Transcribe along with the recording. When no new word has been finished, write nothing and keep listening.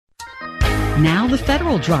Now the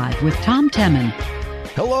Federal Drive with Tom Temin.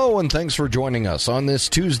 Hello, and thanks for joining us on this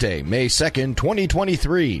Tuesday, May 2nd,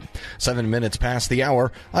 2023. 7 minutes past the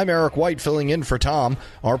hour, I'm Eric White filling in for Tom.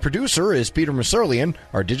 Our producer is Peter Muserlian.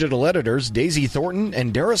 Our digital editors, Daisy Thornton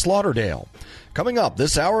and Darius Lauderdale. Coming up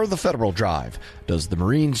this hour of the Federal Drive. Does the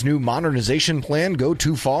Marines' new modernization plan go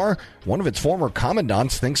too far? One of its former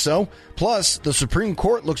commandants thinks so. Plus, the Supreme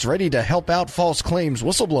Court looks ready to help out false claims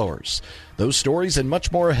whistleblowers. Those stories and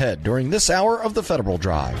much more ahead during this hour of the Federal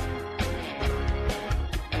Drive.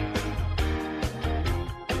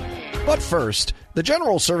 But first, the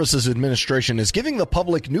General Services Administration is giving the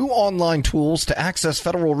public new online tools to access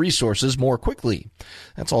federal resources more quickly.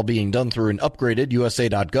 That's all being done through an upgraded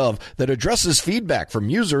USA.gov that addresses feedback from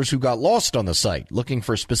users who got lost on the site looking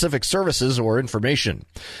for specific services or information.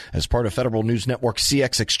 As part of Federal News Network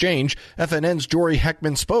CX Exchange, FNN's Jory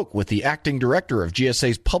Heckman spoke with the acting director of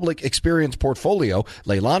GSA's Public Experience Portfolio,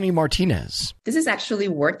 Leilani Martinez. This is actually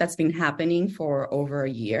work that's been happening for over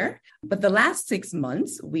a year. But the last 6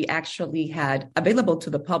 months, we actually had available to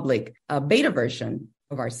the public a beta version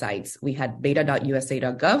of our sites. We had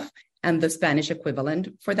beta.usa.gov and the Spanish equivalent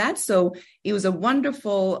for that. So it was a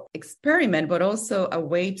wonderful experiment, but also a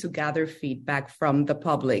way to gather feedback from the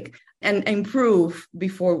public and improve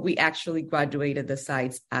before we actually graduated the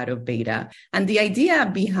sites out of beta. And the idea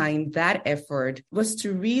behind that effort was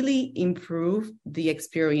to really improve the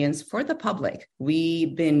experience for the public.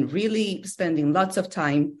 We've been really spending lots of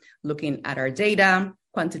time looking at our data,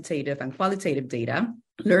 quantitative and qualitative data,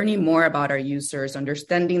 learning more about our users,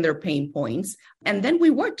 understanding their pain points. And then we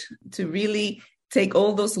worked to really take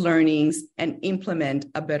all those learnings and implement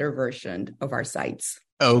a better version of our sites.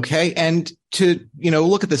 Okay. And to,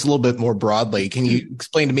 look at this a little bit more broadly, can you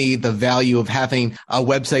explain to me the value of having a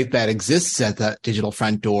website that exists at the digital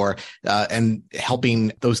front door and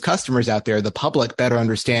helping those customers out there, the public, better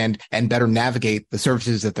understand and better navigate the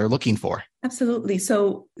services that they're looking for? Absolutely.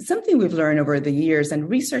 So something we've learned over the years, and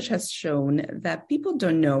research has shown that people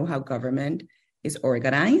don't know how government is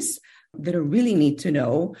organized. They don't really need to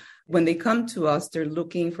know. When they come to us, they're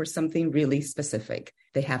looking for something really specific.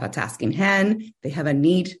 They have a task in hand, they have a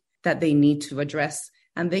need that they need to address,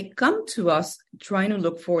 and they come to us trying to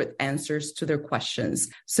look for answers to their questions.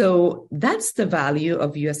 So that's the value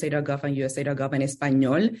of USA.gov and USA.gov en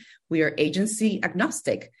Español. We are agency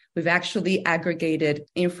agnostic. We've actually aggregated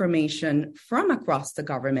information from across the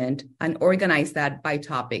government and organized that by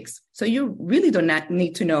topics. So you really do not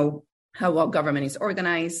need to know how well government is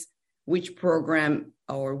organized, which program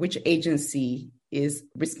or which agency is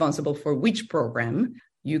responsible for which program.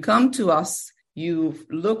 You come to us, you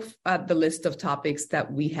look at the list of topics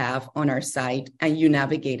that we have on our site, and you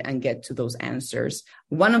navigate and get to those answers.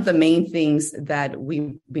 One of the main things that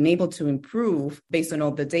we've been able to improve based on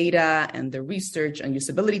all the data and the research and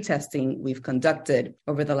usability testing we've conducted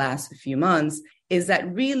over the last few months is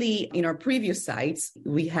that really in our previous sites,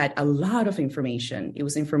 we had a lot of information. It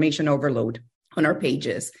was information overload on our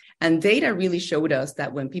pages. And data really showed us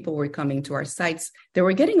that when people were coming to our sites, they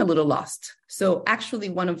were getting a little lost. So actually,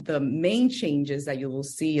 one of the main changes that you will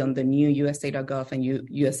see on the new USA.gov and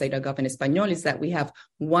USA.gov en Español is that we have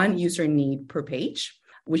one user need per page,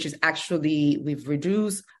 which is actually, we've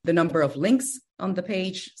reduced the number of links on the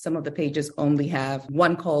page. Some of the pages only have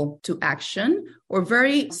one call to action or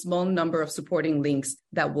very small number of supporting links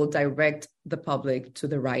that will direct the public to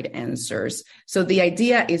the right answers. So the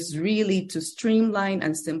idea is really to streamline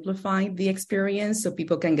and simplify the experience so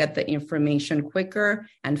people can get the information quicker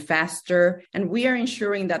and faster. And we are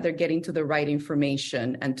ensuring that they're getting to the right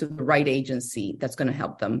information and to the right agency that's going to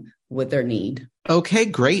help them with their need. Okay,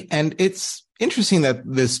 great. And it's interesting that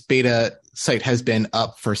this beta site has been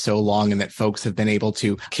up for so long and that folks have been able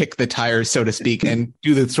to kick the tires, so to speak, and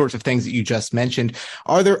do the sorts of things that you just mentioned.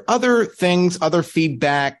 Are there other things, other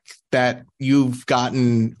feedback that you've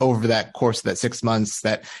gotten over that course of that 6 months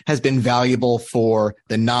that has been valuable for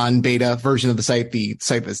the non-beta version of the site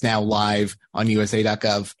that's now live on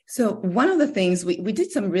USA.gov? So one of the things, we did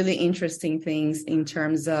some really interesting things in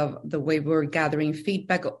terms of the way we're gathering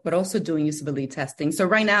feedback, but also doing usability testing. So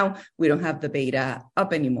right now, we don't have the beta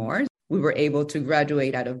up anymore. We were able to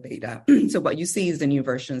graduate out of beta. So what you see is the new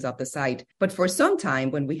versions of the site. But for some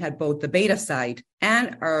time, when we had both the beta site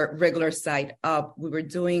and our regular site up, we were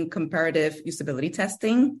doing comparative usability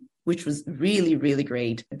testing, which was really, really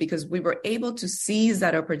great because we were able to seize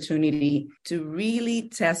that opportunity to really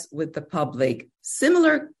test with the public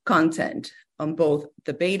similar content on both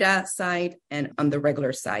the beta side and on the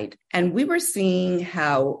regular side. And we were seeing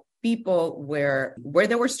how people were, where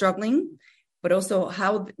they were struggling, but also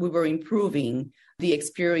how we were improving the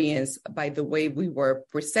experience by the way we were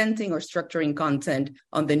presenting or structuring content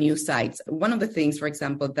on the new sites. One of the things, for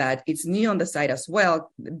example, that it's new on the site as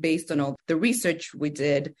well, based on all the research we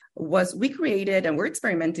did, was we created, and we're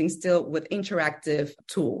experimenting still with interactive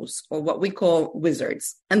tools, or what we call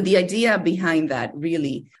wizards. And the idea behind that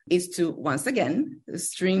really is to, once again,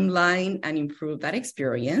 streamline and improve that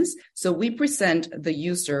experience. So we present the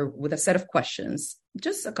user with a set of questions,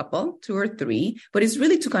 just a couple, 2 or 3, but it's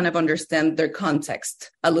really to kind of understand their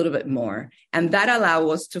context a little bit more. And that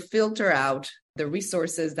allows us to filter out the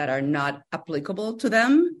resources that are not applicable to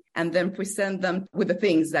them, and then present them with the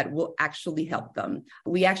things that will actually help them.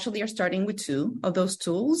 We actually are starting with 2 of those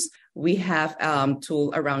tools. We have a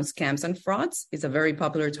tool around scams and frauds. It's a very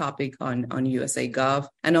popular topic on USA Gov.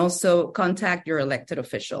 And also contact your elected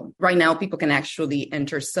official. Right now, people can actually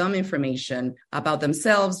enter some information about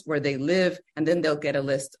themselves, where they live, and then they'll get a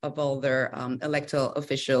list of all their elected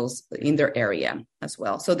officials in their area as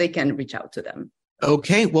well, so they can reach out to them.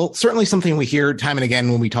 Okay, well, certainly something we hear time and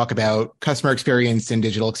again when we talk about customer experience and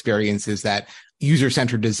digital experience is that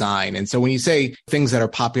user-centered design. And so when you say things that are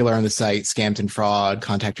popular on the site, scams and fraud,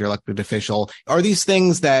 contact your elected official, are these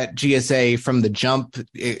things that GSA from the jump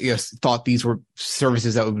thought these were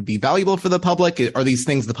services that would be valuable for the public? Are these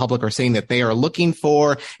things the public are saying that they are looking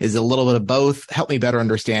for? Is it a little bit of both? Help me better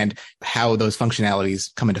understand how those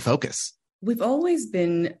functionalities come into focus. We've always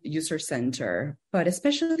been user-centered, but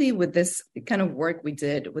especially with this kind of work we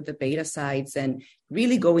did with the beta sites and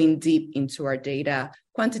really going deep into our data,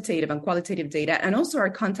 quantitative and qualitative data, and also our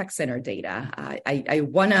contact center data. I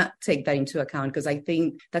want to take that into account, because I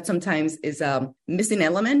think that sometimes is a missing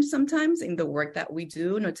element sometimes in the work that we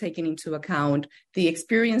do, not taking into account the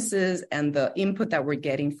experiences and the input that we're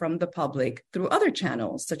getting from the public through other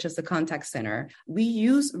channels, such as the contact center. We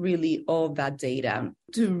use really all that data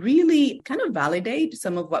to really kind of validate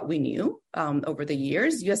some of what we knew over the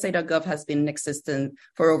years. USA.gov has been in existence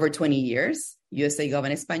for over 20 years. USA Gov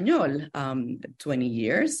en Español, 20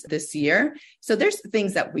 years this year. So there's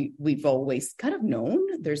things that we've always kind of known.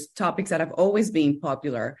 There's topics that have always been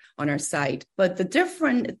popular on our site. But the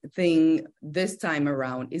different thing this time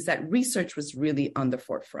around is that research was really on the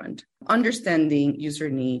forefront. Understanding user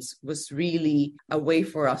needs was really a way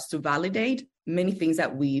for us to validate many things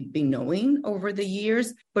that we've been knowing over the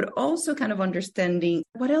years, but also kind of understanding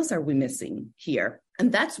what else are we missing here.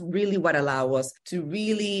 And that's really what allows us to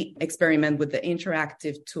really experiment with the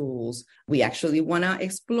interactive tools. We actually want to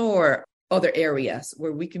explore other areas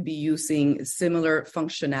where we could be using similar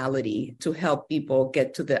functionality to help people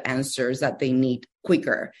get to the answers that they need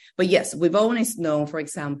quicker. But yes, we've always known, for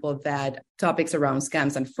example, that topics around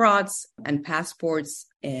scams and frauds and passports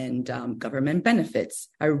and government benefits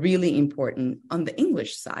are really important on the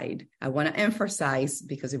English side. I want to emphasize,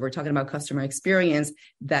 because if we're talking about customer experience,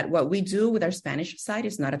 that what we do with our Spanish side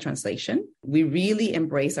is not a translation. We really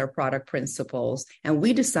embrace our product principles, and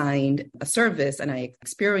we designed a service and an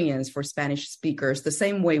experience for Spanish speakers the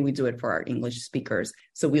same way we do it for our English speakers.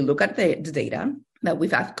 So we look at the data that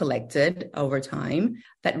we've collected over time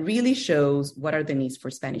that really shows what are the needs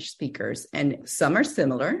for Spanish speakers. And some are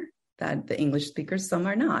similar, that the English speakers, some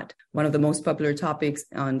are not. One of the most popular topics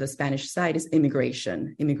on the Spanish side is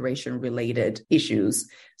immigration-related issues.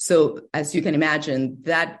 So as you can imagine,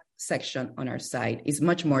 that section on our site is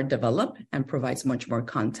much more developed and provides much more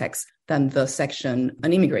context than the section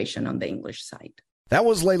on immigration on the English side. That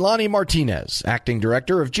was Leilani Martinez, Acting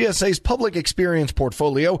Director of GSA's Public Experience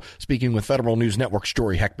Portfolio, speaking with Federal News Network's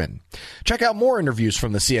Jory Heckman. Check out more interviews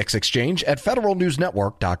from the CX Exchange at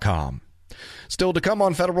federalnewsnetwork.com. Still to come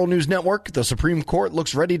on Federal News Network, the Supreme Court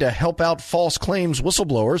looks ready to help out false claims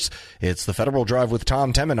whistleblowers. It's the Federal Drive with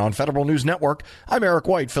Tom Temin on Federal News Network. I'm Eric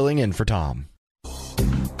White, filling in for Tom.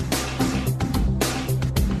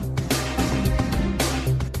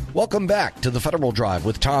 Welcome back to the Federal Drive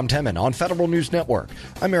with Tom Temin on Federal News Network.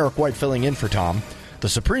 I'm Eric White, filling in for Tom. The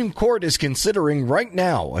Supreme Court is considering right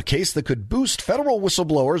now a case that could boost federal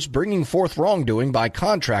whistleblowers bringing forth wrongdoing by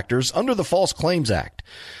contractors under the False Claims Act.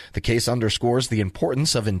 The case underscores the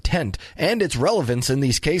importance of intent and its relevance in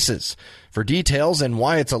these cases. For details and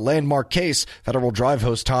why it's a landmark case, Federal Drive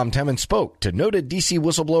host Tom Temin spoke to noted D.C.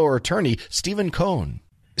 whistleblower attorney Stephen Cohn.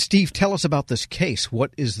 Steve, tell us about this case.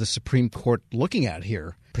 What is the Supreme Court looking at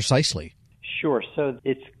here precisely? Sure. So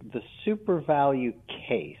it's the super value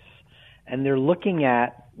case, and they're looking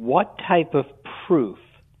at what type of proof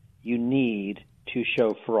you need to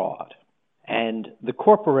show fraud. And the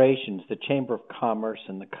corporations, the Chamber of Commerce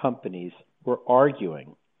and the companies were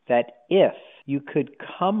arguing that if you could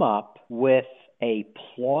come up with a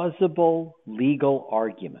plausible legal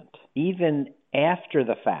argument, even after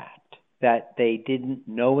the fact, that they didn't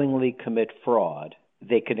knowingly commit fraud,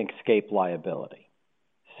 they can escape liability.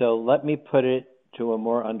 So let me put it to a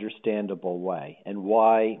more understandable way and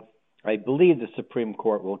why I believe the Supreme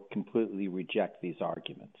Court will completely reject these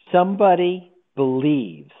arguments. Somebody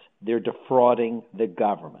believes they're defrauding the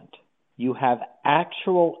government. You have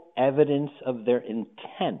actual evidence of their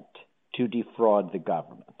intent to defraud the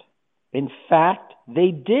government. In fact,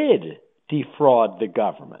 they did defraud the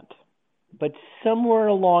government. But somewhere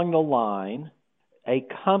along the line, a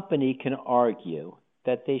company can argue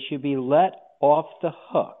that they should be let off the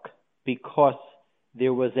hook because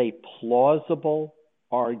there was a plausible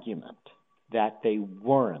argument that they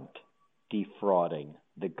weren't defrauding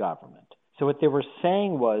the government. So what they were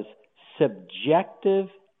saying was subjective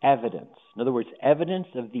evidence. In other words, evidence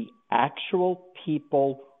of the actual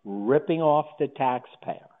people ripping off the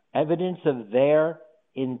taxpayer. Evidence of their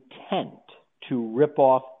intent to rip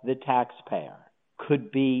off the taxpayer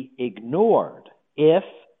could be ignored if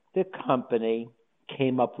the company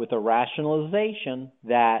came up with a rationalization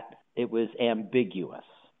that it was ambiguous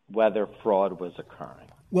whether fraud was occurring.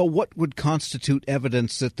 Well, what would constitute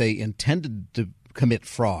evidence that they intended to commit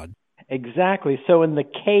fraud? Exactly. So in the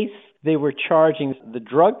case they were charging, the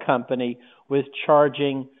drug company was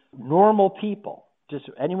charging normal people, just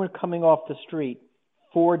anyone coming off the street,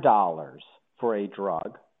 $4 for a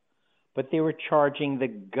drug, but they were charging the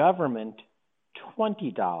government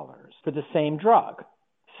 $20 for the same drug.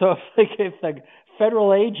 So if the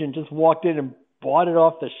federal agent just walked in and bought it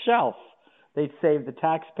off the shelf, they'd save the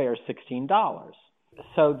taxpayer $16.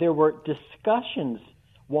 So there were discussions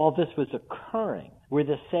while this was occurring where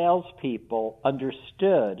the salespeople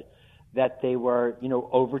understood that they were,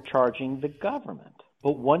 overcharging the government.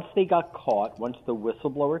 But once they got caught, once the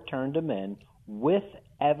whistleblower turned them in with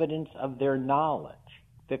evidence of their knowledge,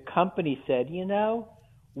 the company said,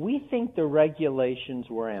 we think the regulations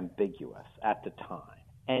were ambiguous at the time.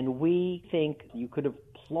 And we think you could have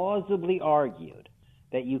plausibly argued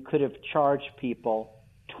that you could have charged people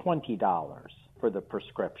 $20 for the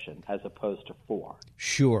prescription as opposed to $4.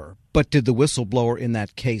 Sure. But did the whistleblower in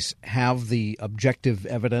that case have the objective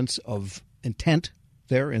evidence of intent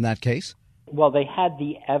there in that case? Well, they had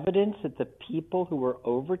the evidence that the people who were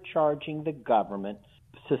overcharging the government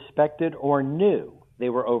suspected or knew they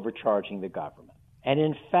were overcharging the government. And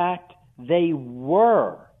in fact, they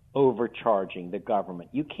were overcharging the government.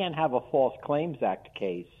 You can't have a False Claims Act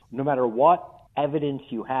case no matter what evidence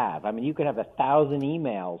you have. I mean, you could have 1,000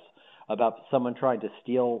 emails about someone trying to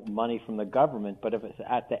steal money from the government, but if it's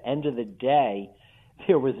at the end of the day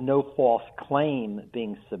there was no false claim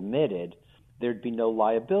being submitted, there'd be no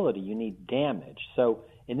liability. You need damage. So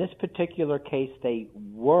in this particular case, they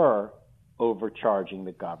were overcharging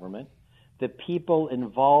the government. The people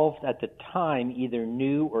involved at the time either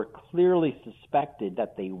knew or clearly suspected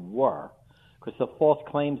that they were, because the False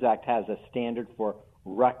Claims Act has a standard for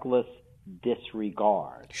reckless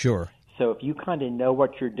disregard. Sure. So if you kind of know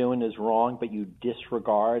what you're doing is wrong, but you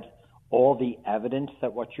disregard all the evidence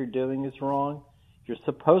that what you're doing is wrong, you're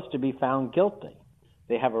supposed to be found guilty.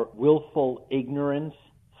 They have a willful ignorance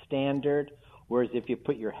standard, whereas if you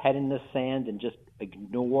put your head in the sand and just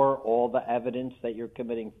ignore all the evidence that you're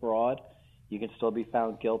committing fraud, you can still be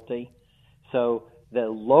found guilty. So the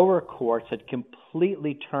lower courts had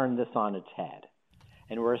completely turned this on its head.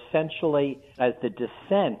 And were essentially, as the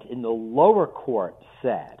dissent in the lower court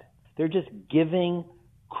said, they're just giving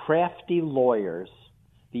crafty lawyers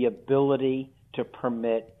the ability to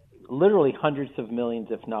permit literally hundreds of millions,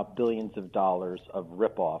 if not billions of dollars of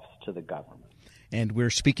ripoffs to the government. And we're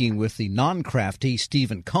speaking with the non-crafty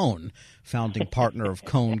Stephen Cohn, founding partner of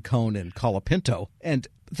Cohn, and Colapinto. And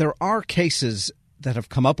there are cases that have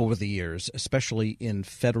come up over the years, especially in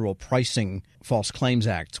federal pricing False Claims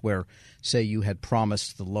Acts, where, say, you had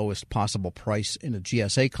promised the lowest possible price in a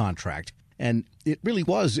GSA contract, and it really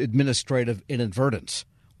was administrative inadvertence,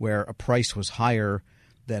 where a price was higher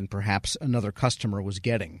than perhaps another customer was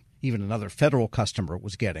getting, even another federal customer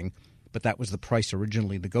was getting, but that was the price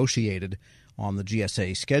originally negotiated on the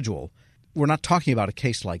GSA schedule. We're not talking about a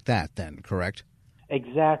case like that then, correct?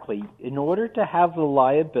 Exactly. In order to have the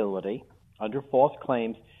liability under false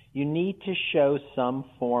claims, you need to show some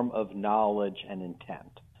form of knowledge and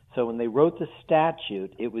intent. So when they wrote the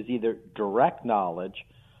statute, it was either direct knowledge,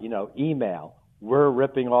 email, we're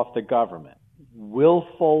ripping off the government,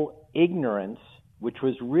 willful ignorance, which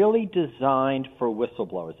was really designed for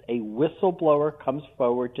whistleblowers. A whistleblower comes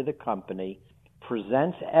forward to the company,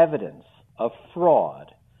 presents evidence of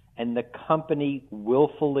fraud, and the company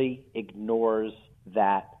willfully ignores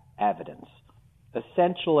that evidence.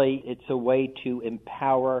 Essentially, it's a way to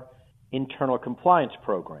empower internal compliance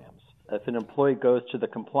programs. if an employee goes to the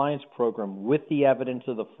compliance program with the evidence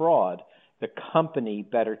of the fraud, the company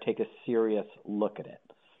better take a serious look at it.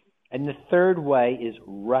 And the third way is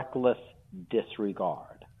reckless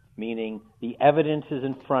disregard, meaning the evidence is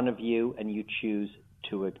in front of you and you choose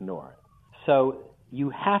to ignore it. So you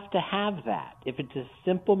have to have that. If it's a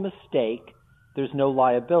simple mistake, there's no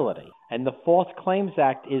liability. And the False Claims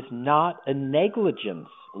Act is not a negligence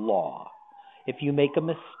law. If you make a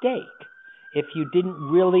mistake, if you didn't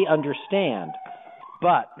really understand,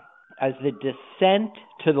 but as the dissent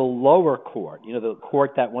to the lower court, the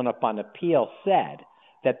court that went up on appeal said,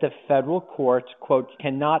 that the federal courts, quote,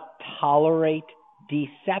 cannot tolerate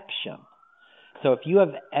deception. So if you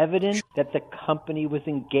have evidence that the company was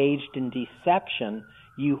engaged in deception,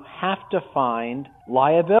 you have to find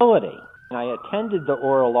liability. And I attended the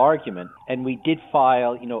oral argument, and we did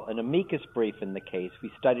file, an amicus brief in the case.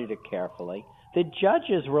 We studied it carefully. The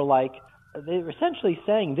judges were they were essentially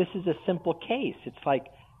saying this is a simple case. It's like,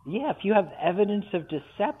 yeah, if you have evidence of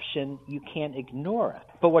deception, you can't ignore it.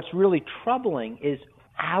 But what's really troubling is,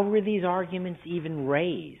 how were these arguments even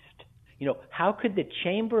raised? How could the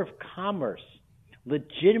Chamber of Commerce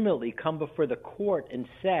legitimately come before the court and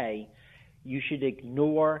say you should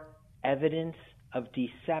ignore evidence of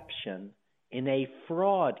deception in a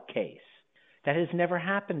fraud case? That has never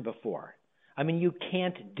happened before. I mean, you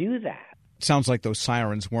can't do that. Sounds like those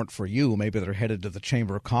sirens weren't for you. Maybe they're headed to the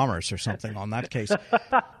Chamber of Commerce or something on that case.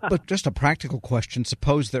 But just a practical question.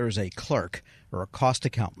 Suppose there is a clerk or a cost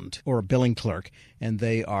accountant or a billing clerk, and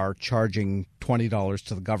they are charging $20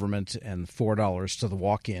 to the government and $4 to the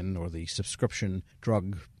walk-in or the subscription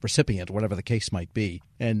drug recipient, whatever the case might be,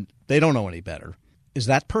 and they don't know any better. Is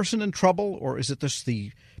that person in trouble, or is it just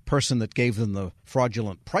the person that gave them the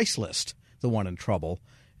fraudulent price list the one in trouble?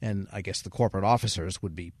 And I guess the corporate officers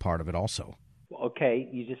would be part of it also. Okay,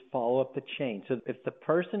 you just follow up the chain. So if the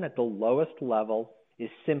person at the lowest level is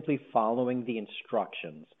simply following the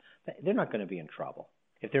instructions, they're not going to be in trouble.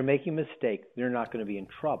 If they're making a mistake, they're not going to be in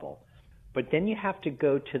trouble. But then you have to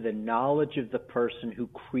go to the knowledge of the person who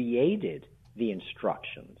created the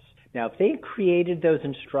instructions. Now, if they created those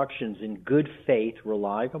instructions in good faith,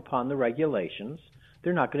 relying upon the regulations,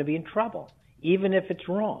 they're not going to be in trouble, even if it's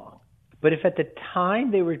wrong. But if at the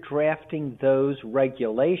time they were drafting those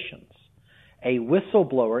regulations, a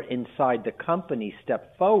whistleblower inside the company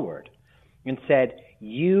stepped forward and said,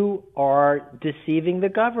 you are deceiving the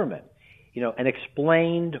government, and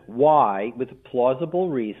explained why, with plausible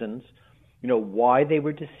reasons, why they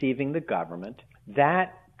were deceiving the government,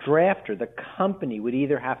 that drafter, the company, would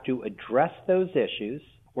either have to address those issues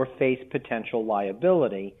or face potential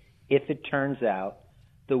liability if it turns out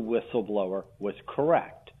the whistleblower was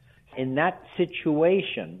correct. In that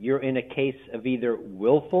situation, you're in a case of either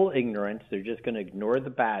willful ignorance, they're just going to ignore the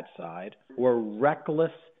bad side, or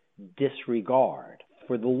reckless disregard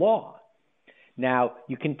for the law. Now,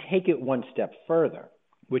 you can take it one step further,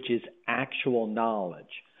 which is actual knowledge.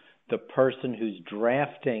 The person who's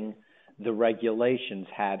drafting the regulations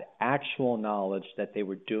had actual knowledge that they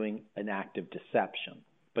were doing an act of deception.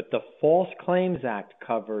 But the False Claims Act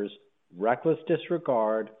covers reckless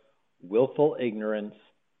disregard, willful ignorance,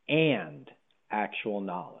 and actual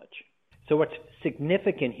knowledge. So what's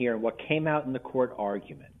significant here and what came out in the court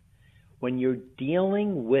argument, when you're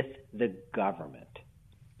dealing with the government,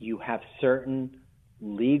 you have certain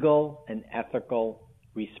legal and ethical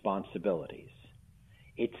responsibilities.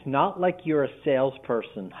 It's not like you're a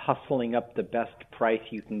salesperson hustling up the best price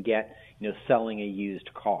you can get, selling a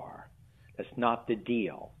used car. That's not the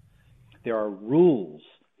deal. There are rules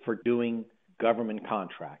for doing government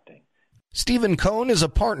contracting. Stephen Cohn is a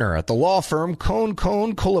partner at the law firm Cohn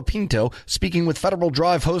Colapinto, speaking with Federal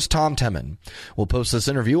Drive host Tom Temin. We'll post this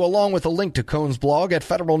interview along with a link to Cohn's blog at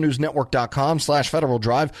federalnewsnetwork.com/Federal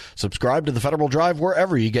Drive. Subscribe to the Federal Drive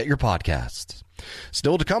wherever you get your podcasts.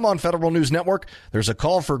 Still to come on Federal News Network, there's a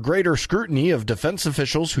call for greater scrutiny of defense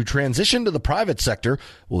officials who transition to the private sector.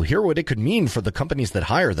 We'll hear what it could mean for the companies that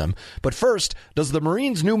hire them. But first, does the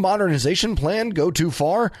Marines' new modernization plan go too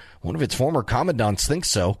far? One of its former commandants thinks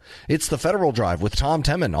so. It's the Federal Drive with Tom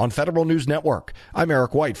Temin on Federal News Network. I'm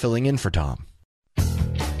Eric White, filling in for Tom.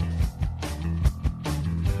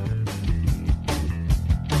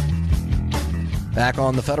 Back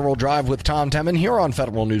on the Federal Drive with Tom Temin here on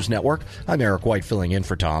Federal News Network. I'm Eric White, filling in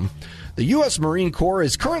for Tom. The U.S. Marine Corps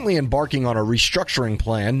is currently embarking on a restructuring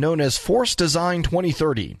plan known as Force Design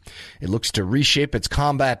 2030. It looks to reshape its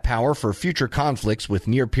combat power for future conflicts with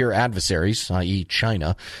near-peer adversaries, i.e.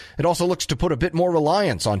 China. It also looks to put a bit more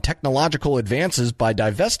reliance on technological advances by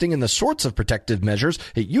divesting in the sorts of protective measures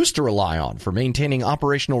it used to rely on for maintaining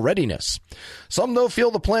operational readiness. Some, though,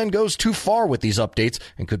 feel the plan goes too far with these updates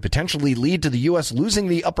and could potentially lead to the U.S. losing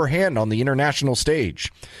the upper hand on the international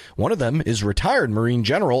stage. One of them is retired Marine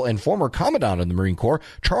General and former Commandant of the Marine Corps,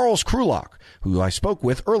 Charles Krulak, who I spoke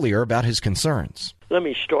with earlier about his concerns. Let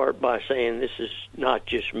me start by saying this is not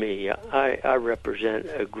just me. I represent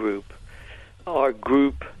a group. Our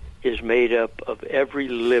group is made up of every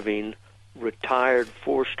living retired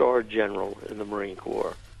four-star general in the Marine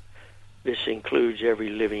Corps. This includes every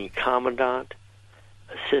living commandant,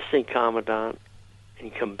 assistant commandant,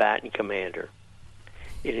 and combatant commander.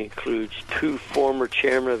 It includes 2 former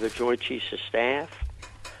chairmen of the Joint Chiefs of Staff,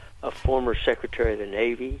 a former Secretary of the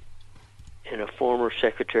Navy, and a former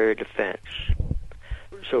Secretary of Defense.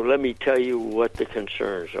 So let me tell you what the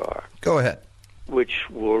concerns are. Go ahead. Which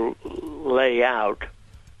will lay out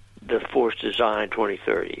the Force Design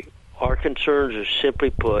 2030. Our concerns are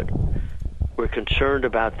simply put, we're concerned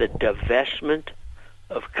about the divestment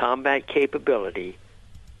of combat capability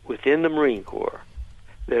within the Marine Corps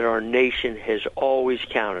that our nation has always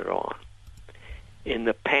counted on. In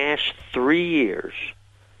the past 3 years,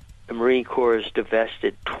 the Marine Corps has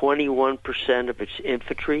divested 21% of its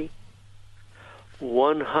infantry,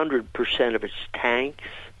 100% of its tanks,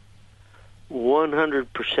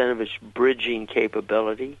 100% of its bridging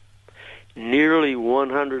capability, nearly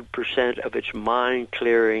 100% of its mine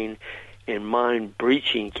clearing and mine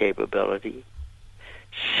breaching capability,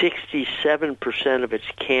 67% of its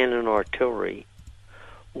cannon artillery,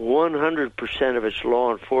 100% of its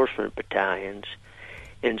law enforcement battalions,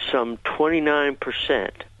 and some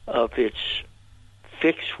 29% of its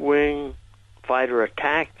fixed-wing fighter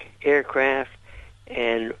attack aircraft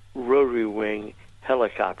and rotary-wing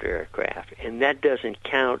helicopter aircraft. And that doesn't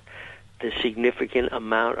count the significant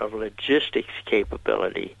amount of logistics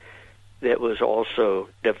capability that was also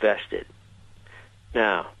divested.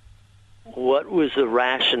 Now, what was the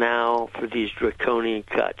rationale for these draconian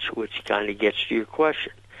cuts, which kind of gets to your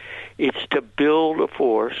question? It's to build a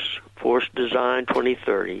Force Design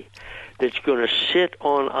 2030, that's going to sit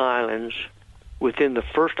on islands within the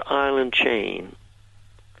first island chain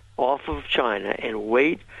off of China and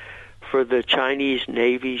wait for the Chinese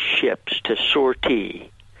Navy ships to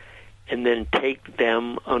sortie and then take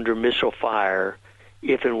them under missile fire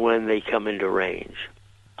if and when they come into range.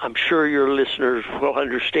 I'm sure your listeners will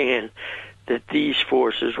understand that these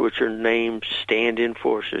forces, which are named stand-in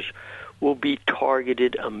forces, will be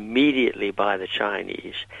targeted immediately by the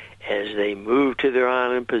Chinese as they move to their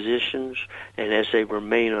island positions and as they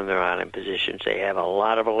remain on their island positions. They have a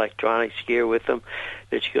lot of electronics gear with them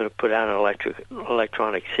that's going to put out an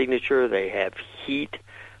electronic signature. They have heat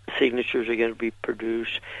signatures are going to be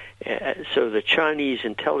produced. So the Chinese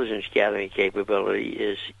intelligence gathering capability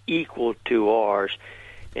is equal to ours.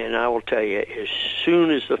 And I will tell you, as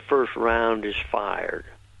soon as the first round is fired,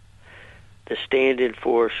 the stand-in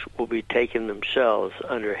force will be taking themselves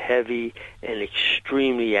under heavy and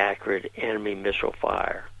extremely accurate enemy missile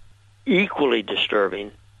fire. Equally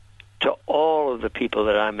disturbing to all of the people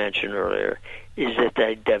that I mentioned earlier is that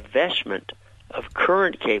the divestment of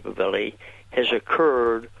current capability has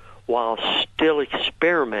occurred while still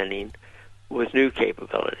experimenting with new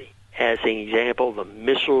capability. As an example, the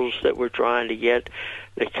missiles that we're trying to get,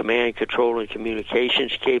 the command, control, and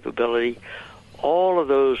communications capability, all of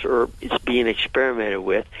those it's being experimented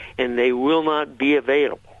with, and they will not be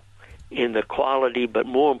available in the quality, but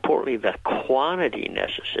more importantly, the quantity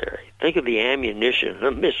necessary. Think of the ammunition, the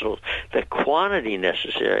missiles, the quantity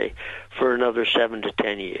necessary for another 7 to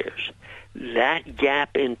 10 years. That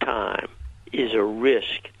gap in time is a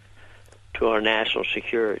risk to our national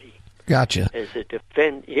security. Gotcha. As the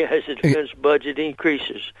defense budget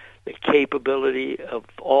increases, the capability of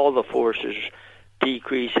all the forces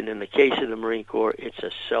decrease, and in the case of the Marine Corps, it's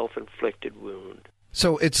a self-inflicted wound.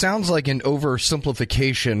 So it sounds like an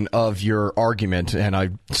oversimplification of your argument, and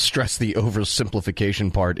I stress the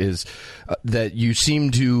oversimplification part, is that you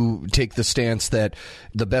seem to take the stance that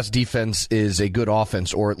the best defense is a good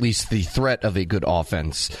offense, or at least the threat of a good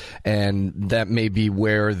offense, and that may be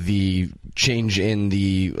where the change in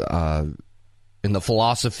the in the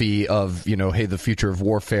philosophy of, hey, the future of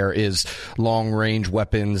warfare is long-range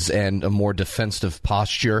weapons and a more defensive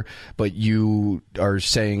posture, but you are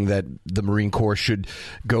saying that the Marine Corps should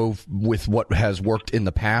go with what has worked in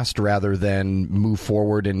the past rather than move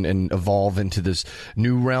forward and evolve into this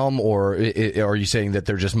new realm, or are you saying that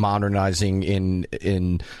they're just modernizing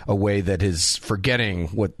in a way that is forgetting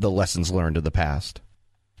what the lessons learned of the past?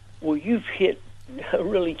 Well, you've hit a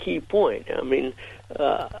really key point. I mean,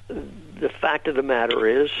 the fact of the matter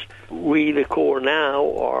is we, the Corps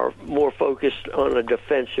now, are more focused on a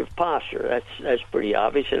defensive posture. That's pretty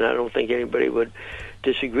obvious, and I don't think anybody would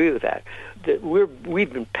disagree with that. That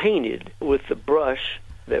we've been painted with the brush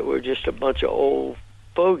that we're just a bunch of old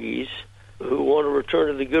fogies who want to return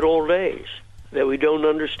to the good old days, that we don't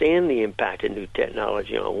understand the impact of new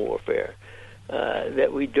technology on warfare,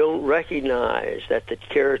 that we don't recognize that the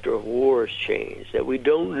character of war has changed, that we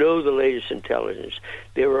don't know the latest intelligence.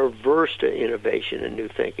 They're averse to innovation and new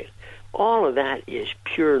thinking. All of that is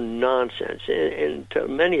pure nonsense, and to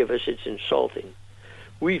many of us it's insulting.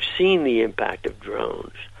 We've seen the impact of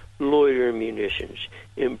drones, loitering munitions,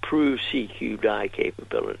 improved CQ-die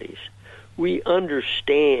capabilities. We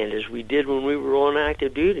understand, as we did when we were on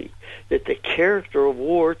active duty, that the character of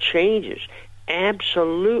war changes.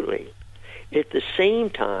 Absolutely. At the same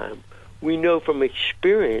time, we know from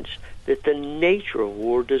experience that the nature of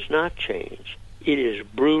war does not change. It is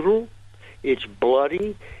brutal, it's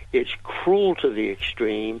bloody, it's cruel to the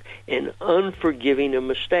extreme, and unforgiving of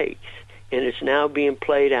mistakes. And it's now being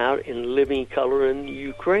played out in living color in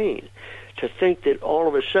Ukraine. To think that all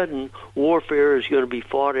of a sudden warfare is going to be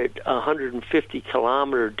fought at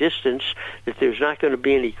 150-kilometer distance, that there's not going to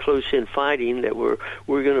be any close-in fighting, that we're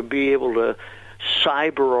going to be able to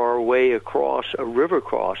cyber our way across a river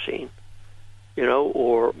crossing,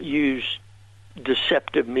 or use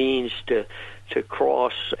deceptive means to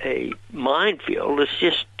cross a minefield. It's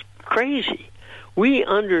just crazy. We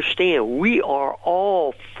understand. We are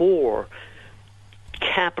all for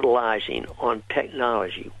capitalizing on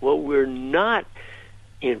technology. What we're not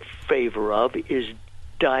in favor of is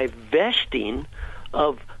divesting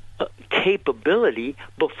of capability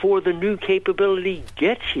before the new capability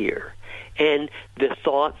gets here. And the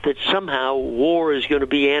thought that somehow war is going to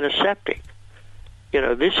be antiseptic.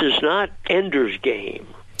 This is not Ender's Game.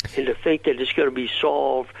 And to think that it's going to be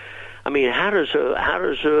solved, I mean, how does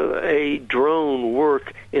a drone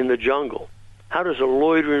work in the jungle? How does a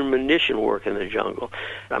loitering munition work in the jungle?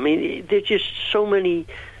 I mean, there's just so many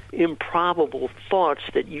improbable thoughts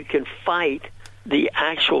that you can fight. The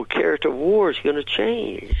actual character of war is going to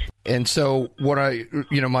change. And so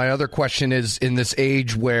my other question is, in this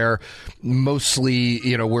age where mostly,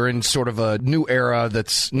 we're in sort of a new era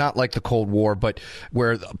that's not like the Cold War, but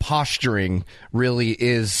where posturing really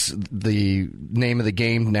is the name of the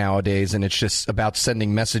game nowadays, and it's just about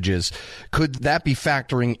sending messages. Could that be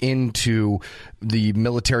factoring into the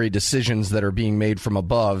military decisions that are being made from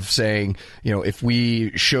above, saying, if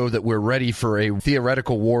we show that we're ready for a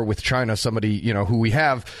theoretical war with China, somebody, who we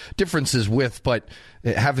have differences with, but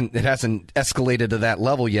it hasn't escalated to that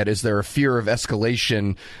level yet. Is there a fear of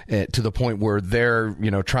escalation to the point where they're,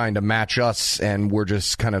 trying to match us and we're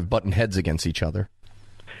just kind of butting heads against each other?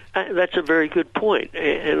 That's a very good point,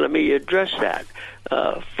 and let me address that.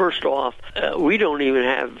 First off, we don't even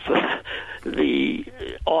have the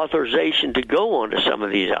authorization to go onto some of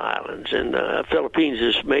these islands, and the Philippines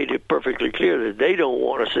has made it perfectly clear that they don't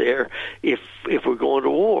want us there if we're going to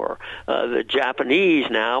war. The Japanese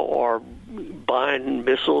now are buying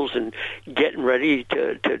missiles and getting ready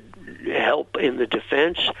to help in the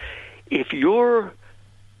defense.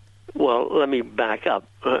 Let me back up.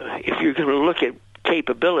 If you're going to look at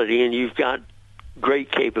capability, and you've got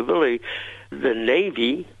great capability, the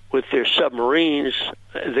Navy with their submarines,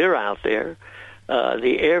 they're out there.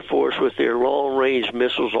 The Air Force with their long-range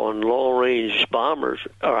missiles on long-range bombers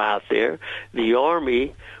are out there. The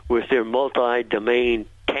Army with their multi-domain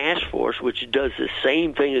task force, which does the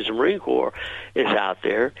same thing as the Marine Corps, is out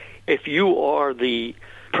there. If you are the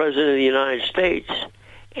President of the United States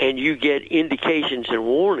and you get indications and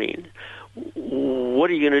warning, what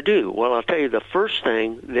are you going to do? Well, I'll tell you, the first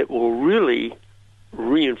thing that will really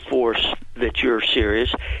reinforce that you're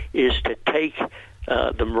serious is to take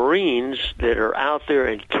the Marines that are out there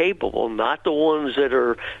and capable, not the ones that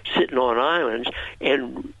are sitting on islands,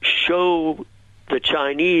 and show the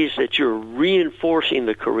Chinese that you're reinforcing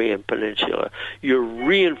the Korean Peninsula. You're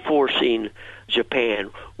reinforcing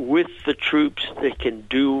Japan with the troops that can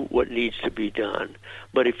do what needs to be done.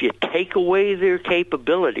 But if you take away their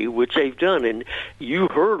capability, which they've done, and you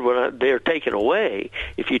heard what they're taking away,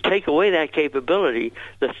 if you take away that capability,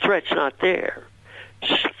 the threat's not there.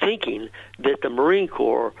 thinking that the Marine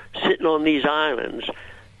Corps, sitting on these islands,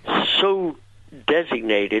 so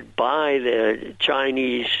designated by the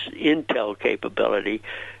Chinese intel capability,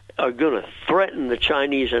 are going to threaten the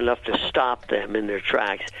Chinese enough to stop them in their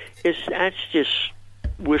tracks. That's just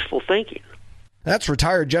wishful thinking. That's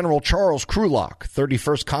retired General Charles Krulak,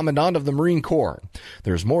 31st Commandant of the Marine Corps.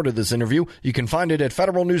 There's more to this interview. You can find it at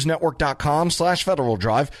federalnewsnetwork.com/Federal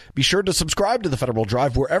Drive. Be sure to subscribe to the Federal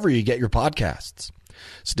Drive wherever you get your podcasts.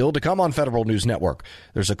 Still to come on Federal News Network,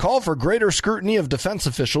 there's a call for greater scrutiny of defense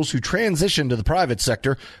officials who transition to the private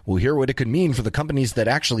sector. We'll hear what it could mean for the companies that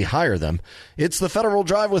actually hire them. It's the Federal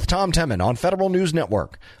Drive with Tom Temin on Federal News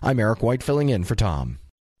Network. I'm Eric White filling in for Tom.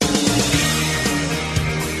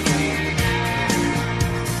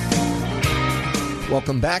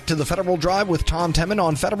 Welcome back to the Federal Drive with Tom Temin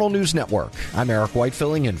on Federal News Network. I'm Eric White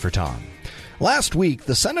filling in for Tom. Last week,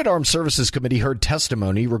 the Senate Armed Services Committee heard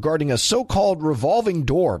testimony regarding a so-called revolving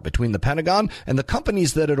door between the Pentagon and the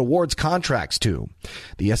companies that it awards contracts to.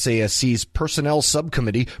 The SASC's Personnel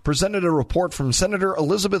Subcommittee presented a report from Senator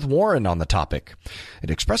Elizabeth Warren on the topic.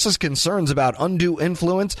 It expresses concerns about undue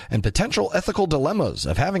influence and potential ethical dilemmas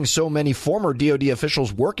of having so many former DoD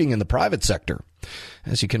officials working in the private sector.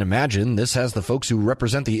 As you can imagine, this has the folks who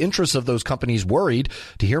represent the interests of those companies worried.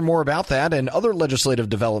 To hear more about that and other legislative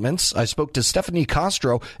developments, I spoke to Stephanie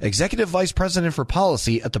Castro, Executive Vice President for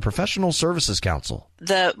Policy at the Professional Services Council.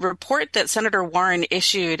 The report that Senator Warren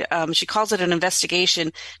issued, she calls it an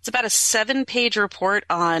investigation. It's about a 7-page report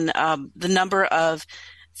on the number of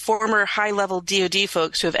former high-level DoD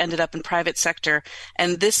folks who have ended up in private sector.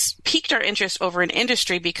 And this piqued our interest over in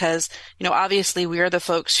industry because, obviously we are the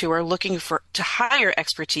folks who are looking to hire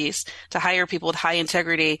expertise, to hire people with high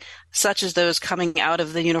integrity, such as those coming out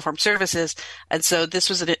of the uniformed services. And so this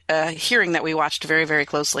was a hearing that we watched very, very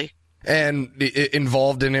closely. And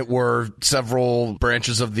involved in it were several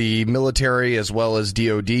branches of the military as well as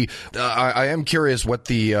DOD. I am curious what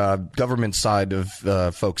the government side of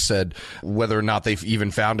folks said, whether or not they've even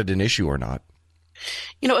found it an issue or not.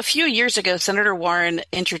 A few years ago, Senator Warren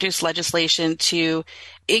introduced legislation to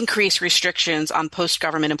increase restrictions on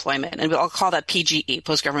post-government employment, and I'll call that PGE,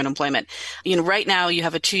 post-government employment. Right now you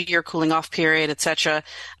have a 2-year cooling off period, etc.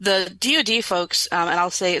 The DoD folks, and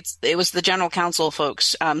I'll say it was the General Counsel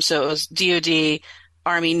folks, so it was DoD,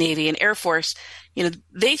 Army, Navy, and Air Force.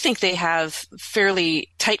 They think they have fairly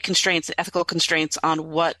tight constraints, ethical constraints on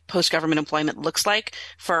what post-government employment looks like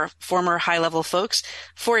for former high-level folks.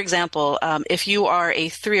 For example, if you are a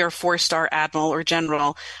 3 or 4-star admiral or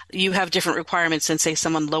general, you have different requirements than, say,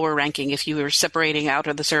 someone lower ranking if you were separating out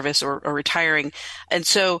of the service or retiring. And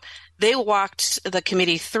so they walked the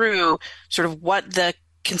committee through sort of what the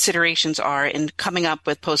considerations are in coming up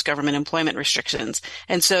with post-government employment restrictions.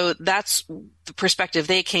 And so that's the perspective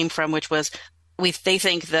they came from, which was they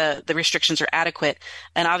think the restrictions are adequate.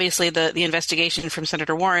 And obviously the investigation from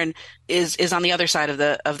Senator Warren is on the other side of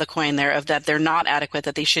the coin there, of that they're not adequate,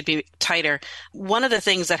 that they should be tighter. One of the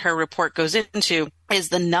things that her report goes into is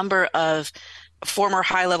the number of former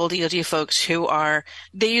high-level DoD folks who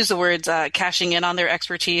they use the words cashing in on their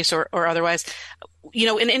expertise or otherwise.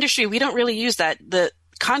 In industry, we don't really use that. The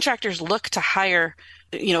contractors look to hire,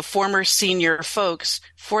 former senior folks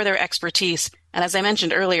for their expertise. And as I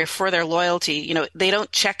mentioned earlier, for their loyalty. They don't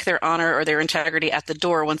check their honor or their integrity at the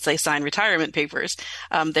door once they sign retirement papers.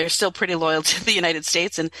 They're still pretty loyal to the United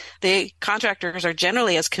States, and contractors are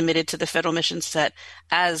generally as committed to the federal mission set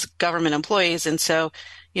as government employees. And so,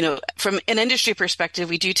 from an industry perspective,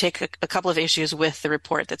 we do take a couple of issues with the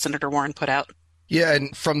report that Senator Warren put out. Yeah,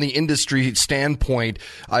 and from the industry standpoint,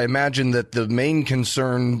 I imagine that the main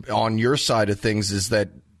concern on your side of things is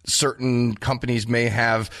that certain companies may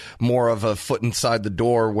have more of a foot inside the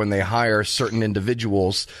door when they hire certain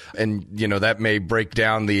individuals. And, that may break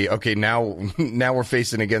down now we're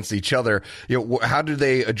facing against each other. How do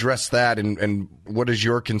they address that? And what is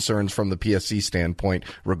your concerns from the PSC standpoint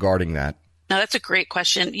regarding that? Now, that's a great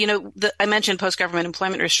question. I mentioned post-government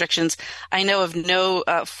employment restrictions. I know of no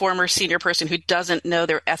former senior person who doesn't know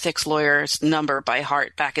their ethics lawyer's number by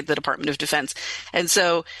heart back at the Department of Defense. And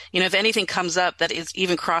so, if anything comes up that is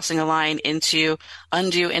even crossing a line into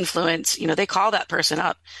undue influence, they call that person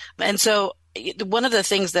up. And so one of the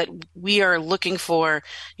things that we are looking for,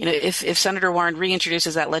 if Senator Warren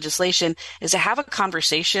reintroduces that legislation, is to have a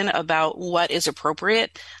conversation about what is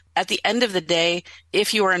appropriate. At the end of the day,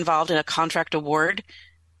 if you are involved in a contract award,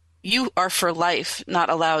 you are for life not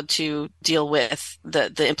allowed to deal with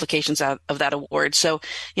the implications of that award. So,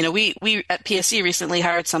 we at PSC recently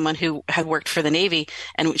hired someone who had worked for the Navy,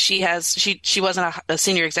 and she wasn't a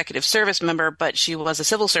senior executive service member, but she was a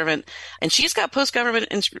civil servant, and she's got post-government,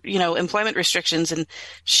 employment restrictions, and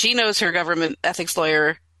she knows her government ethics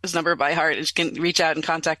lawyer's number by heart, and she can reach out and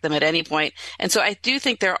contact them at any point. And so I do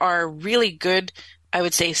think there are really good, I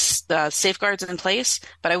would say, safeguards in place,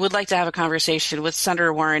 but I would like to have a conversation with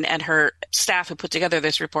Senator Warren and her staff who put together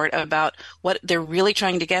this report about what they're really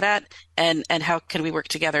trying to get at and how can we work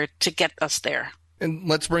together to get us there. And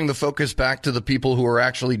let's bring the focus back to the people who are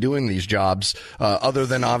actually doing these jobs. Other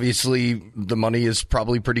than obviously the money is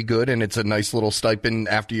probably pretty good and it's a nice little stipend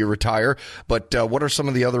after you retire. But what are some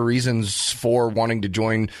of the other reasons for wanting to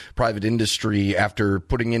join private industry after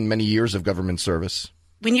putting in many years of government service?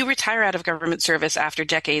 When you retire out of government service after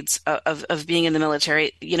decades of being in the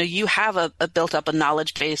military, you have a built up a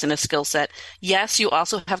knowledge base and a skill set. Yes, you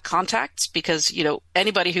also have contacts because,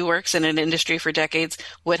 anybody who works in an industry for decades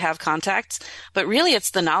would have contacts. But really,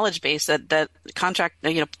 it's the knowledge base that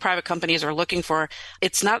private companies are looking for.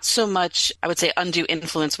 It's not so much, I would say, undue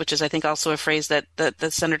influence, which is, I think, also a phrase that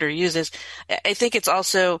the senator uses. I think it's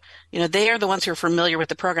also, they are the ones who are familiar with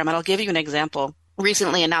the program. And I'll give you an example.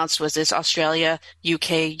 Recently announced was this Australia,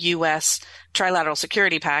 UK, US Trilateral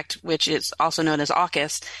Security Pact, which is also known as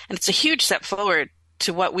AUKUS. And it's a huge step forward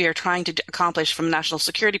to what we are trying to accomplish from a national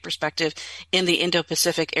security perspective in the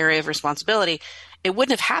Indo-Pacific area of responsibility. It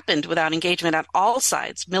wouldn't have happened without engagement on all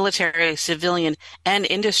sides, military, civilian, and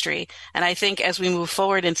industry. And I think as we move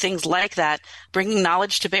forward in things like that, bringing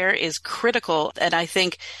knowledge to bear is critical. And I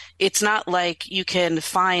think it's not like you can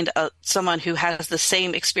find someone who has the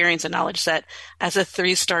same experience and knowledge set as a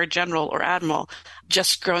 3-star general or admiral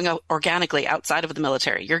just growing up organically outside of the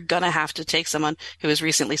military. You're going to have to take someone who is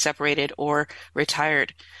recently separated or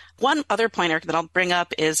retired. One other point, Eric, that I'll bring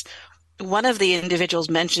up is one of the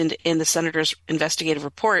individuals mentioned in the senator's investigative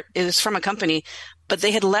report is from a company, but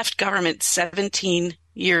they had left government 17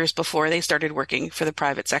 years before they started working for the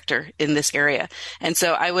private sector in this area. And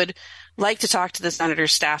so I would like to talk to the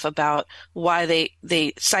senator's staff about why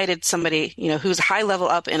they cited somebody, who's high level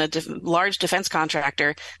up in a large defense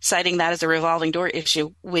contractor, citing that as a revolving door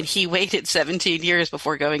issue when he waited 17 years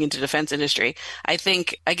before going into defense industry. I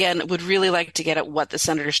think, again, would really like to get at what the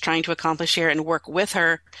senator's trying to accomplish here and work with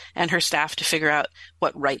her and her staff to figure out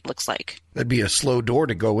what right looks like. That'd be a slow door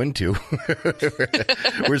to go into.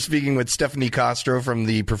 We're speaking with Stephanie Castro from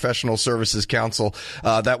the Professional Services Council.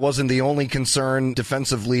 That wasn't the only concern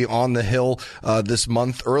defensively on the Hill this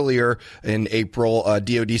month. Earlier in April,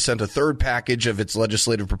 DOD sent a third package of its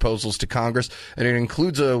legislative proposals to Congress, and it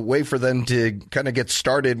includes a way for them to kind of get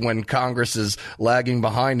started when Congress is lagging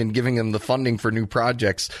behind and giving them the funding for new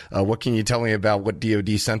projects. What can you tell me about what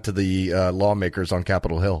DOD sent to the lawmakers on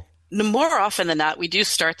Capitol Hill? More often than not, we do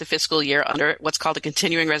start the fiscal year under what's called a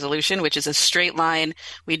continuing resolution, which is a straight line.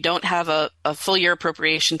 We don't have a full year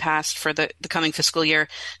appropriation passed for the coming fiscal year.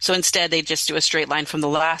 So instead, they just do a straight line from the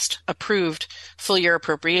last approved full year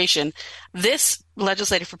appropriation. This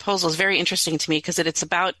legislative proposal is very interesting to me because it's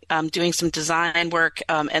about doing some design work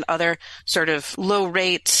and other sort of low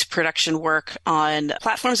rate production work on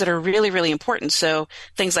platforms that are really, really important. So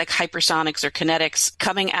things like hypersonics or kinetics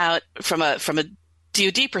coming out from a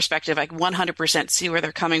DoD perspective, I 100% see where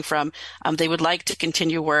they're coming from. They would like to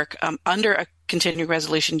continue work under a continuing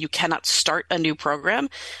resolution. You cannot start a new program,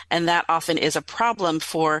 and that often is a problem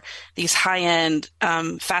for these high-end,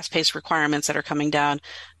 fast-paced requirements that are coming down.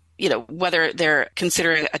 Whether they're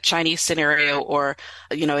considering a Chinese scenario or,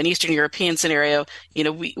 an Eastern European scenario,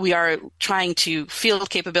 we are trying to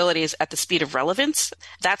field capabilities at the speed of relevance.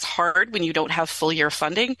 That's hard when you don't have full year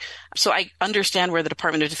funding. So I understand where the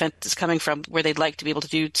Department of Defense is coming from, where they'd like to be able to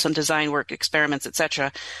do some design work, experiments,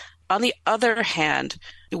 etc. On the other hand,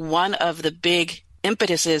 one of the big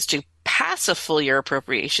impetuses to pass a full year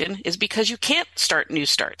appropriation is because you can't start new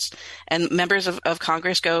starts. And members of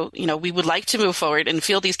Congress go, we would like to move forward and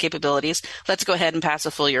field these capabilities. Let's go ahead and pass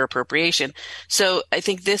a full year appropriation. So I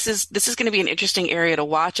think this is going to be an interesting area to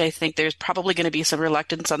watch. I think there's probably going to be some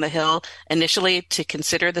reluctance on the Hill initially to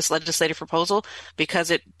consider this legislative proposal because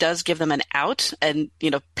it does give them an out. And,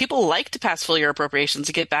 people like to pass full year appropriations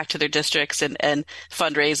to get back to their districts and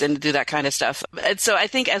fundraise and do that kind of stuff. And so I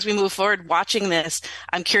think as we move forward watching this,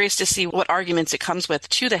 I'm curious to see what arguments it comes with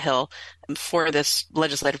to the Hill for this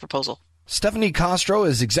legislative proposal. Stephanie Castro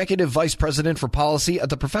is Executive Vice President for Policy at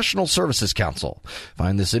the Professional Services Council.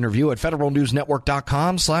 Find this interview at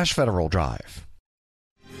federalnewsnetwork.com/Federal Drive.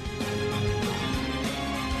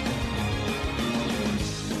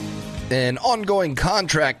 An ongoing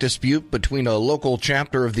contract dispute between a local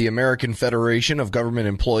chapter of the American Federation of Government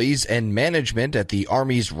Employees and management at the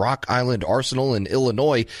Army's Rock Island Arsenal in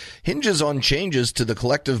Illinois hinges on changes to the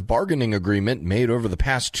collective bargaining agreement made over the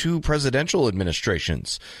past two presidential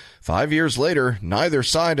administrations. 5 years later, neither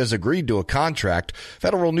side has agreed to a contract.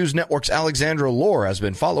 Federal News Network's Alexandra Lohr has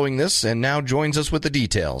been following this and now joins us with the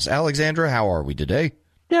details. Alexandra, how are we today?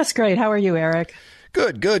 Yes, great. How are you, Eric?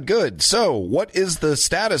 Good. So, what is the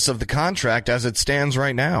status of the contract as it stands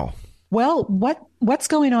right now? Well, what's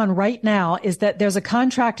going on right now is that there's a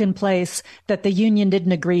contract in place that the union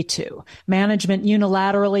didn't agree to. Management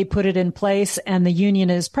unilaterally put it in place, and the union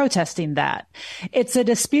is protesting that. It's a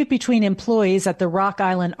dispute between employees at the Rock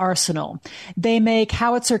Island Arsenal. They make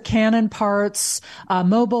howitzer cannon parts,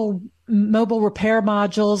 mobile repair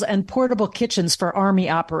modules, and portable kitchens for Army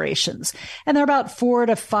operations. And there are about 400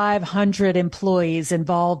 to 500 employees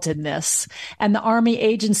involved in this. And the Army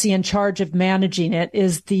agency in charge of managing it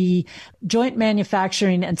is the Joint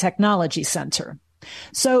Manufacturing and Technology Center.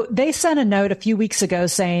 So they sent a note a few weeks ago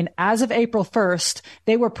saying, as of April 1st,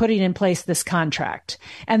 they were putting in place this contract.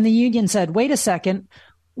 And the union said, wait a second,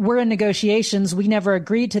 we're in negotiations. We never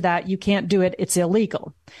agreed to that. You can't do it. It's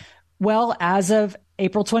illegal. Well, as of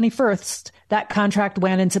April 21st, that contract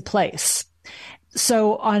went into place.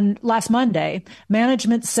 So on last Monday,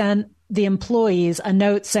 management sent the employees a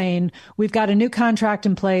note saying, we've got a new contract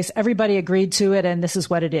in place. Everybody agreed to it, and this is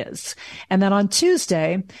what it is. And then on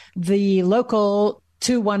Tuesday, the local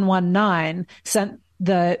 2119 sent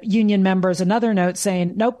the union members another note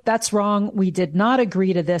saying, nope, that's wrong. We did not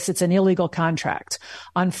agree to this. It's an illegal contract.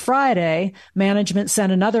 On Friday, management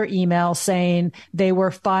sent another email saying they were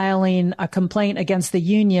filing a complaint against the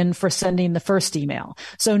union for sending the first email.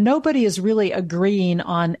 So nobody is really agreeing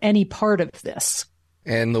on any part of this.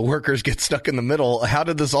 And the workers get stuck in the middle. How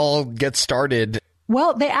did this all get started?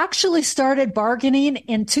 Well, they actually started bargaining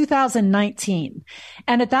in 2019.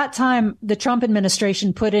 And at that time, the Trump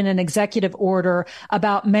administration put in an executive order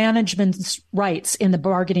about management's rights in the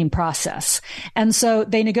bargaining process. And so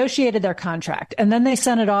they negotiated their contract, and then they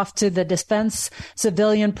sent it off to the Defense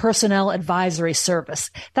Civilian Personnel Advisory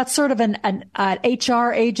Service. That's sort of an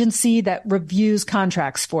HR agency that reviews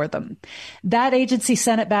contracts for them. That agency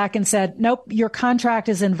sent it back and said, nope, your contract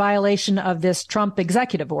is in violation of this Trump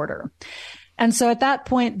executive order. And so at that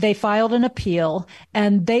point, they filed an appeal,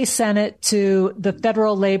 and they sent it to the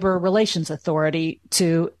Federal Labor Relations Authority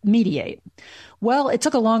to mediate. Well, it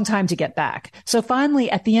took a long time to get back. So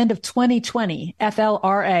finally, at the end of 2020,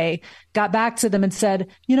 FLRA got back to them and said,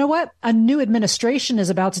 you know what? A new administration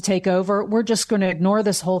is about to take over. We're just going to ignore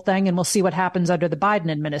this whole thing, and we'll see what happens under the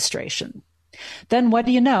Biden administration. Then what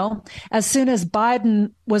do you know? As soon as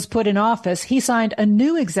Biden was put in office, he signed a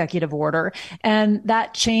new executive order, and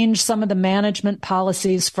that changed some of the management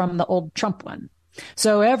policies from the old Trump one.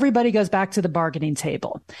 So everybody goes back to the bargaining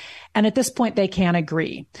table. And at this point, they can't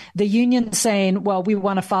agree. The union saying, well, we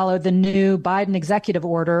want to follow the new Biden executive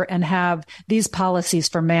order and have these policies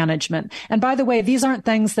for management. And by the way, these aren't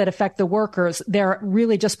things that affect the workers. They're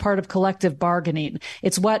really just part of collective bargaining.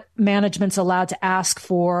 It's what management's allowed to ask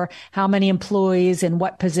for, how many employees in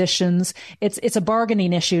what positions. It's a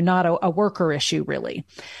bargaining issue, not a worker issue, really.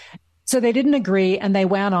 So they didn't agree, and they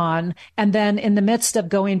went on. And then in the midst of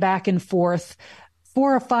going back and forth,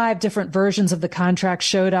 4 or 5 different versions of the contract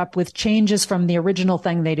showed up with changes from the original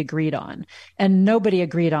thing they'd agreed on, and nobody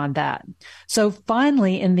agreed on that. So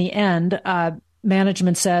finally, in the end,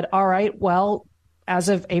 management said, all right, well, as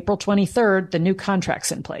of April 23rd, the new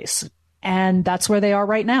contract's in place. And that's where they are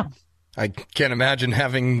right now. I can't imagine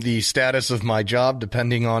having the status of my job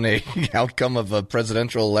depending on a outcome of a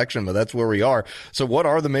presidential election, but that's where we are. So what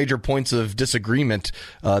are the major points of disagreement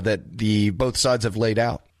that both sides have laid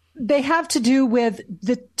out? They have to do with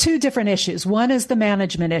the 2 different issues. One is the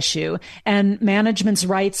management issue and management's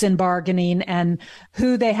rights in bargaining and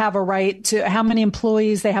who they have a right to, how many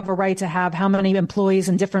employees they have a right to have, how many employees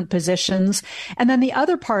in different positions. And then the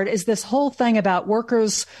other part is this whole thing about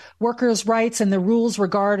workers' rights and the rules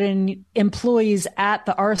regarding employees at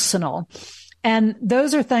the arsenal. And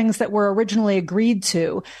those are things that were originally agreed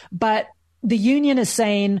to, but the union is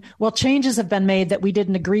saying, well, changes have been made that we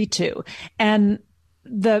didn't agree to. And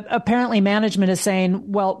apparently management is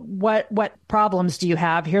saying, well, what problems do you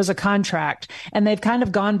have? Here's a contract. And they've kind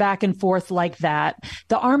of gone back and forth like that.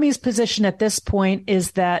 The Army's position at this point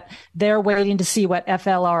is that they're waiting to see what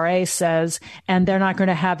FLRA says, and they're not going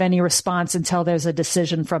to have any response until there's a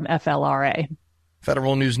decision from FLRA.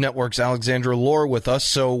 Federal News Network's Alexandra Lohr with us.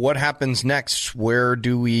 So what happens next? Where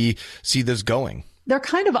do we see this going? There are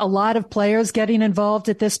kind of a lot of players getting involved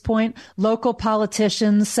at this point. Local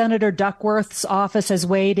politicians, Senator Duckworth's office has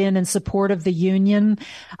weighed in support of the union.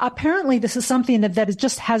 Apparently, this is something that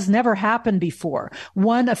just has never happened before.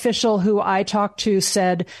 One official who I talked to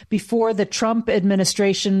said before the Trump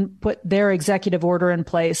administration put their executive order in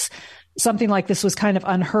place, something like this was kind of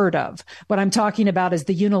unheard of. What I'm talking about is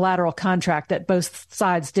the unilateral contract that both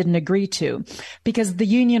sides didn't agree to, because the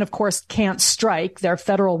union, of course, can't strike. They're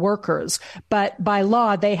federal workers, but by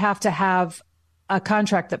law, they have to have a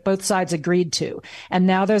contract that both sides agreed to. And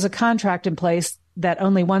now there's a contract in place that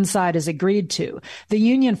only one side has agreed to. The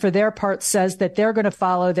union, for their part, says that they're going to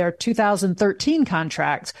follow their 2013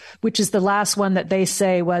 contract, which is the last one that they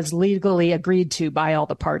say was legally agreed to by all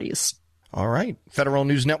the parties. All right. Federal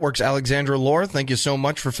News Network's Alexandra Lohr, thank you so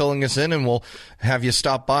much for filling us in, and we'll have you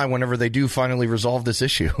stop by whenever they do finally resolve this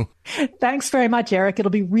issue. Thanks very much, Eric. It'll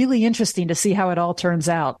be really interesting to see how it all turns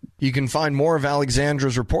out. You can find more of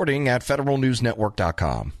Alexandra's reporting at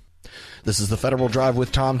federalnewsnetwork.com. This is the Federal Drive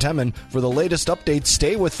with Tom Temin. For the latest updates,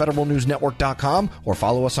 stay with federalnewsnetwork.com or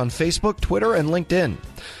follow us on Facebook, Twitter, and LinkedIn.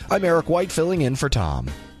 I'm Eric White, filling in for Tom.